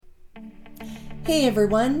Hey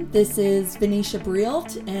everyone, this is Venetia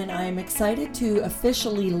Brielt, and I'm excited to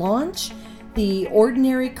officially launch the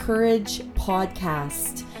Ordinary Courage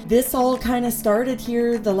podcast. This all kind of started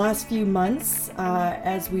here the last few months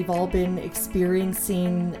as we've all been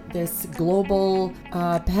experiencing this global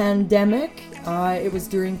pandemic. It was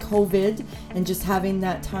during COVID, and just having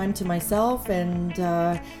that time to myself and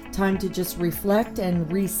time to just reflect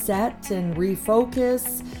and reset and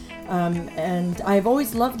refocus. And I've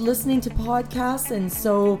always loved listening to podcasts, and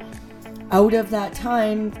so out of that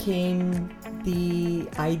time came the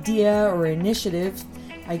idea or initiative,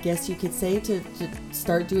 I guess you could say, to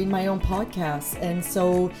start doing my own podcast. And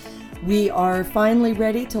so we are finally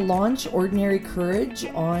ready to launch Ordinary Courage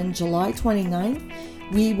on July 29th.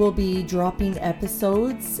 We will be dropping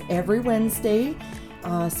episodes every Wednesday,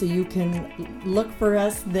 so you can look for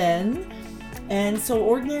us then. And so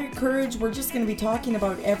Ordinary Courage, we're just going to be talking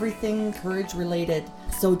about everything courage related.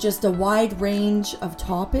 So just a wide range of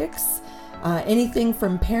topics, anything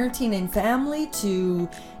from parenting and family to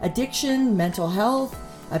addiction, mental health,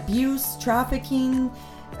 abuse, trafficking,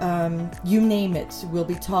 you name it. We'll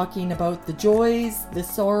be talking about the joys, the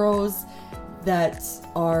sorrows that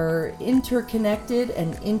are interconnected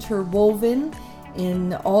and interwoven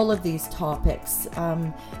in all of these topics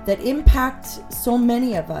that impact so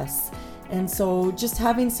many of us. And so just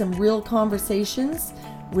having some real conversations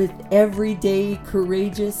with everyday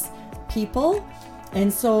courageous people.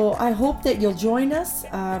 And so I hope that you'll join us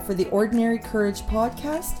for the Ordinary Courage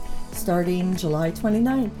podcast starting July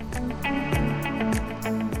 29th.